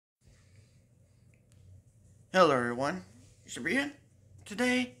Hello everyone, it's Sabrina.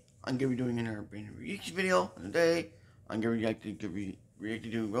 Today, I'm going to be doing another reaction video. And today, I'm going to be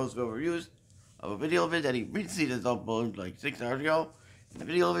reacting to Roosevelt reviews of a video of it that he recently just uploaded like 6 hours ago. And the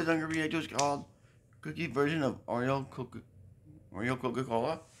video of it I'm going to react to is called Cookie Version of Oreo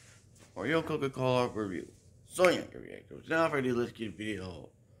Coca-Cola Review. So yeah, I'm going to react to it. So now for the let's get the video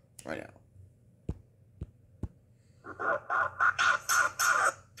right now.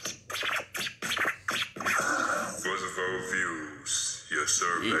 Roosevelt views. Yes,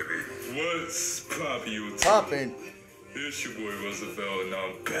 sir, baby. What's poppin'? Poppin'. It's your boy Roosevelt, and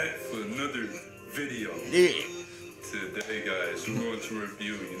I'm back for another video. Yeah. Today, guys, we're going to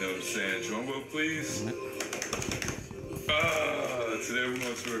review, you know what I'm saying? Drum roll, please. Today we're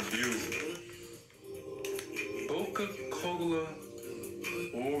going to review Coca-Cola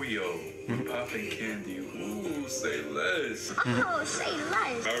Oreo with poppin' candy. Ooh, say less. Oh, say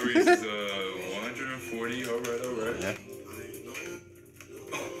less. Calories is 140. All right. Yeah.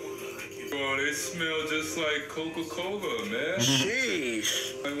 Bro, they smell just like Coca-Cola, man. Jeez.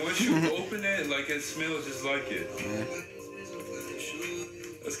 Like once you open it, like it smells just like it.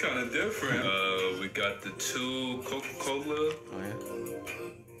 That's kind of different. We got the 2 Coca-Cola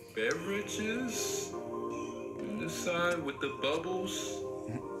beverages on this side with the bubbles.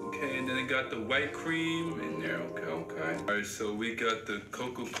 Okay, and then it got the white cream in there. Okay. All right, so we got the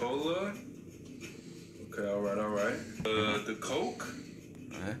Coca-Cola. Okay, all right. The Coke.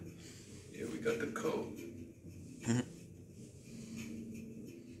 Yeah, we got the Coke.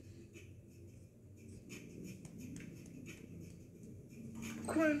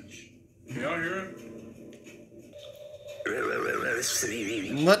 Crunch. Y'all hear it?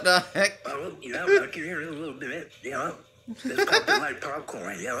 What the heck? Oh, you know, I can hear it a little bit, you know. It's popping like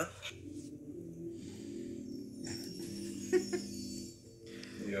popcorn, you know.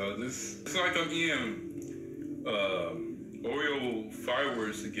 Yo, it's like I'm eating Oreo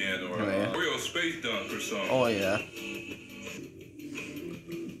fireworks again, or Oreo space dunk or something. Oh yeah.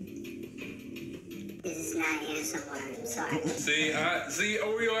 This is not ASMR, I'm sorry. See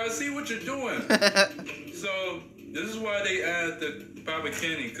Oreo, I see what you're doing. So this is why they add the poppin'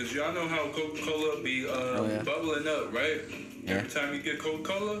 candy, because y'all know how Coca-Cola be bubbling up, right? Yeah. Every time you get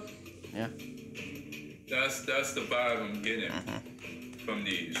Coca-Cola, Yeah. that's the vibe I'm getting from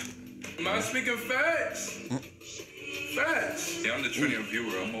these. Am I speaking facts? Facts. Yeah, I'm the trending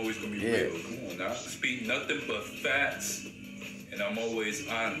viewer. I'm always gonna be real. Come on now. Speak nothing but facts, and I'm always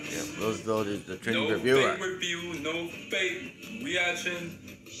honest. Yeah, Roosevelt is the trending No reviewer. fake review, no fake reaction.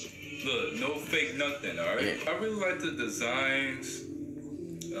 Look, no fake nothing, alright? Yeah. I really like the designs.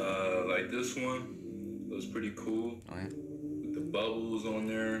 Like this one. Looks pretty cool. With the bubbles on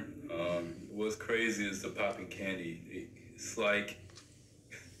there. What's crazy is the popping candy. It's like,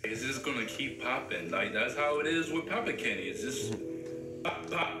 it's just gonna keep popping. Like, that's how it is with popping candy. It's just pop,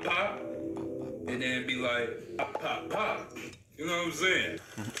 pop, pop. And then be like, pop, pop, pop. You know what I'm saying?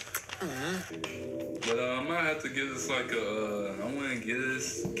 But I might have to get this like I want to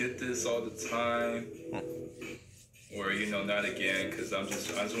get this all the time, or you know, not again, because I just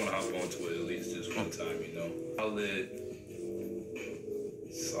want to hop onto it at least just one time, you know.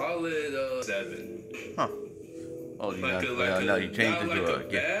 Solid 7. Huh. Oh, no, you changed it to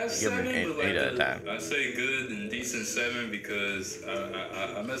give it an 8 at a time. I say good and decent 7 because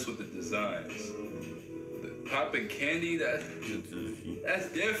I mess with the designs. Popping candy, that's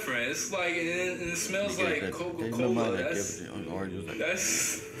different. It's like, and it smells like Coca-Cola. That's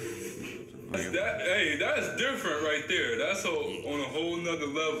different right there. That's on a whole nother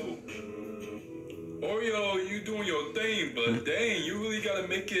level. Oreo, you doing your thing, but dang, you really gotta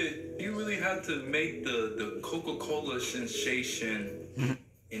make it. You really have to make the Coca-Cola sensation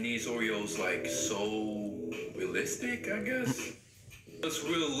in these Oreos like so realistic, I guess. What's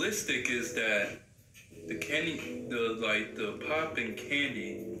realistic is that the candy, the popping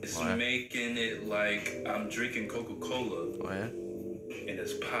candy is making it like I'm drinking Coca-Cola. And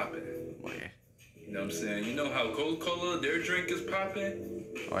it's popping. You know what I'm saying? You know how Coca-Cola, their drink is popping?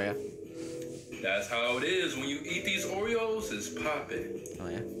 Oh yeah. That's how it is. When you eat these Oreos, it's popping. Oh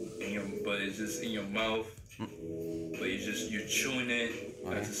yeah. But it's just in your mouth. But you're chewing it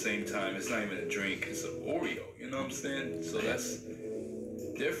at the same time. It's not even a drink, it's an Oreo. You know what I'm saying? So that's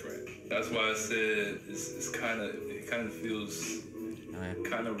different. That's why I said it kind of feels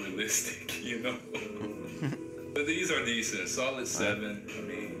kind of realistic, you know. But these are decent, solid 7. I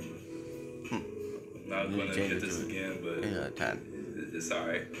mean, I'm not gonna get this again, but it's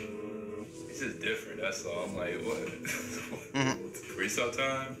alright. It's just different. That's all. I'm like, what? Freestyle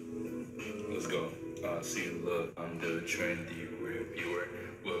time. Let's go. See, look, I'm the trendy reviewer.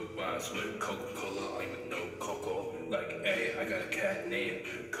 With wise with Coca-Cola, I don't even know. Like, hey, I got a cat named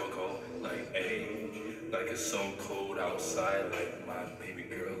Coco. Like, hey, like it's so cold outside. Like my baby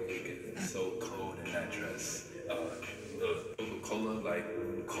girl looking so cold in that dress. Coca-Cola,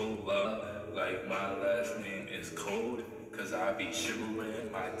 like cola. Like my last name is Cold, cause I be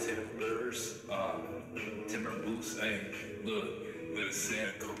shivering my timbers. Timber boots. Hey, look,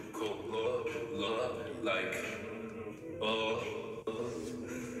 listen, Coca-Cola, love, like,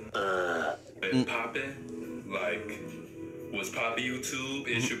 poppin', like, what's poppin' YouTube?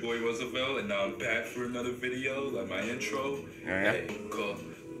 It's your boy Roosevelt, and now I'm back for another video, like my intro. Yeah. Hey,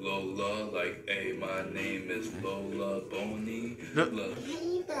 Lola, like, hey, my name is Lola Boney. Look.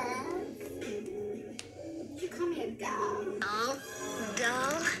 Hey, Buzz. Did you call me a doll? Oh,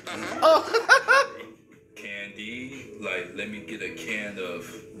 doll? Oh. Candy, like, let me get a can of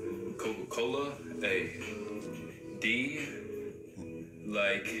Coca-Cola. Hey, D,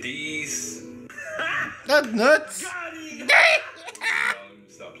 like, these. That's nuts.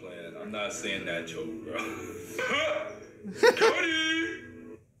 Stop playing. I'm not saying that joke, bro. Cody!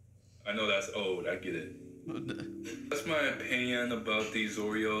 I know that's old. I get it. That's my opinion about these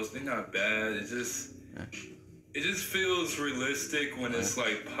Oreos. They're not bad. It just feels realistic when it's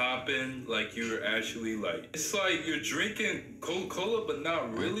like popping, like you're actually like, it's like you're drinking Coca-Cola, but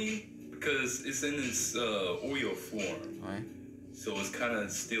not really, because it's in this Oreo form. Right. So it's kind of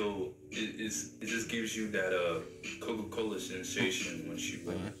still, it just gives you that Coca-Cola sensation once you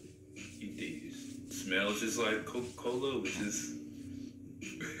eat these. It smells just like Coca-Cola, which is,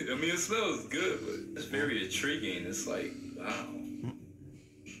 I mean, it smells good, but it's very intriguing. It's like, wow.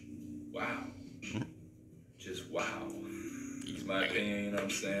 Wow. Just wow. It's my opinion, you know what I'm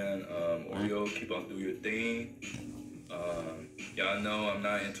saying? Oreo, keep on doing your thing. Y'all know I'm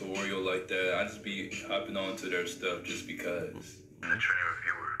not into Oreo like that. I just be hopping onto their stuff just because. The trending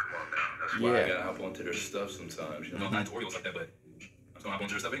reviewer, come on now. That's why I gotta hop onto their stuff sometimes. You know, I'm not into Oreos like that, but I'm just gonna hop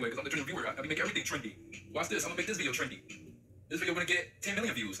onto their stuff anyway because I'm the trending reviewer. I be making everything trendy. Watch this, I'm gonna make this video trendy. This video gonna get 10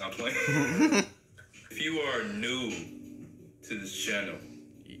 million views. I'm playing. If you are new to this channel,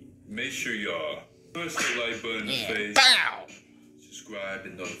 make sure y'all push the like button in the face, Bow. subscribe,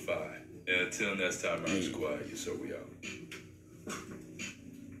 and notify. And until next time, I'm Squad. Yes, sir, we out.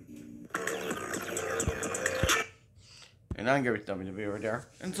 And I'm going to stop the video right there.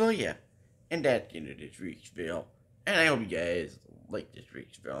 And so, yeah. And that's the end of this week's video. And I hope you guys like this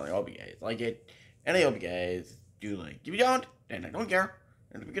week's video. I hope you guys like it. And I hope you guys do like. If you don't, then I don't care.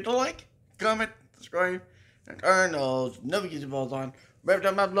 And don't forget to like, comment, subscribe, and turn those notification bells on every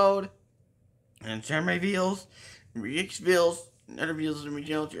time I upload. And share my videos, react videos, and other videos and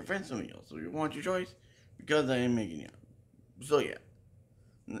reach out to your friends and videos. So you want your choice, because I am making it. So yeah.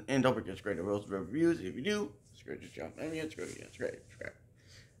 And don't forget to subscribe to Roosevelt Reviews. If you do, subscribe to the channel. And yeah, subscribe.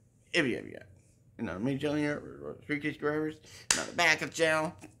 If you have yet. And on the main channel here, we're 3K subscribers. And on the back of the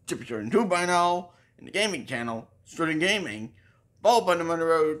channel, Chipper Jordan 2 by now. And the gaming channel, Jordan Gaming. Both on the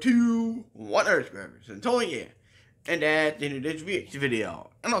road to 100 subscribers. Until yeah. And that's the end of this week's video.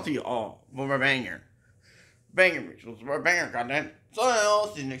 And I'll see you all for more banger rituals, more banger content. So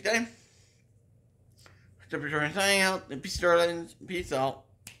I'll see you next time. Chipper Jordan signing out. And peace, darlings. Peace out,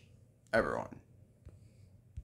 everyone.